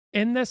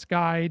In this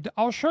guide,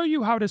 I'll show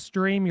you how to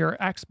stream your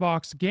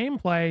Xbox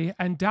gameplay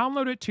and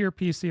download it to your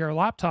PC or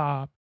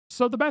laptop.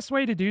 So the best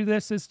way to do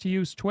this is to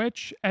use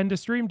Twitch, and to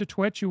stream to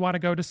Twitch, you want to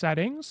go to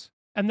settings,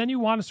 and then you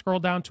want to scroll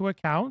down to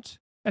account,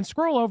 and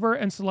scroll over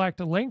and select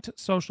linked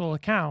social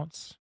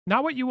accounts.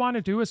 Now what you want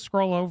to do is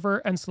scroll over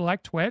and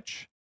select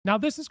Twitch. Now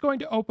this is going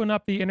to open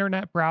up the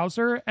internet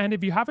browser, and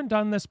if you haven't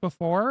done this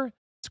before,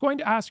 it's going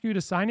to ask you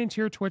to sign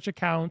into your Twitch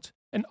account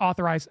and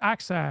authorize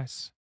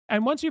access.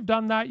 And once you've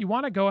done that, you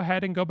want to go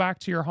ahead and go back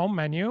to your home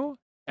menu.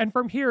 And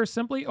from here,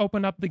 simply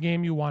open up the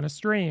game you want to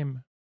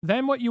stream.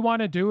 Then what you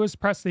want to do is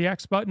press the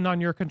X button on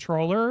your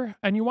controller,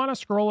 and you want to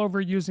scroll over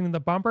using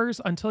the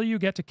bumpers until you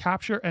get to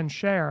capture and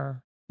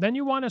share. Then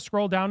you want to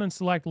scroll down and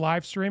select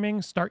live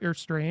streaming, start your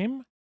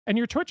stream, and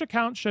your Twitch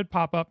account should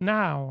pop up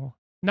now.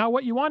 Now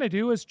what you want to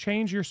do is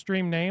change your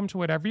stream name to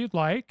whatever you'd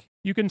like.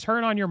 You can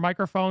turn on your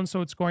microphone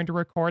so it's going to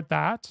record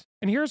that.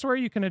 And here's where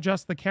you can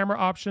adjust the camera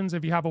options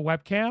if you have a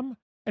webcam.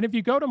 And if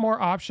you go to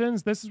more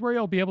options, this is where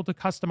you'll be able to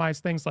customize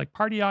things like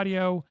party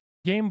audio,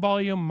 game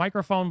volume,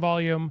 microphone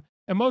volume,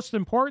 and most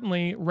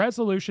importantly,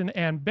 resolution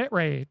and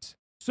bitrate.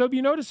 So if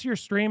you notice your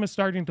stream is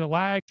starting to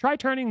lag, try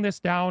turning this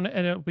down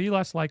and it'll be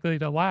less likely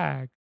to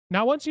lag.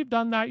 Now, once you've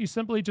done that, you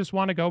simply just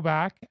want to go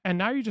back, and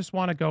now you just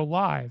want to go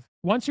live.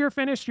 Once you're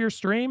finished your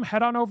stream,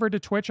 head on over to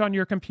Twitch on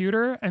your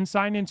computer and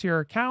sign into your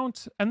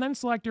account, and then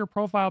select your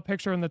profile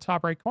picture in the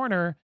top right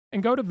corner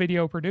and go to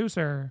Video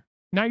Producer.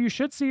 Now you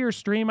should see your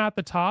stream at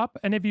the top,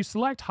 and if you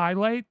select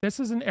highlight, this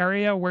is an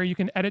area where you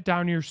can edit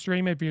down your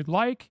stream if you'd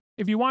like.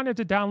 If you wanted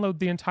to download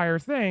the entire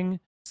thing,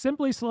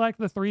 simply select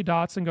the three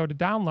dots and go to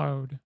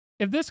download.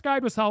 If this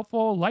guide was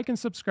helpful, like and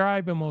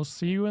subscribe, and we'll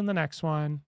see you in the next one.